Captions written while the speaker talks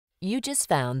You just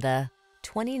found the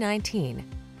 2019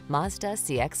 Mazda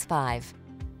CX-5.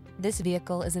 This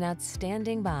vehicle is an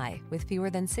outstanding buy with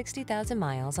fewer than 60,000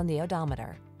 miles on the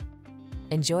odometer.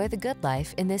 Enjoy the good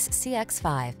life in this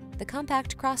CX-5, the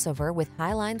compact crossover with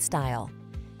highline style.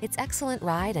 Its excellent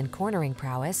ride and cornering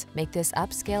prowess make this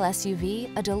upscale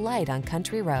SUV a delight on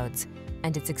country roads,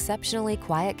 and its exceptionally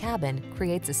quiet cabin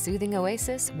creates a soothing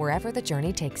oasis wherever the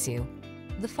journey takes you.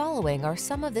 The following are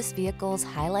some of this vehicle's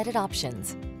highlighted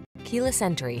options: keyless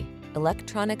entry,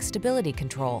 electronic stability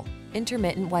control,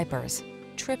 intermittent wipers,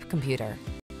 trip computer,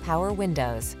 power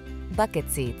windows, bucket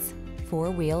seats,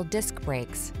 four-wheel disc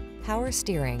brakes, power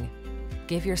steering.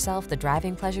 Give yourself the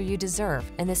driving pleasure you deserve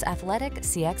in this athletic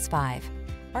CX-5.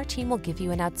 Our team will give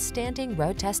you an outstanding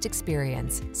road test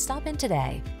experience. Stop in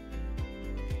today.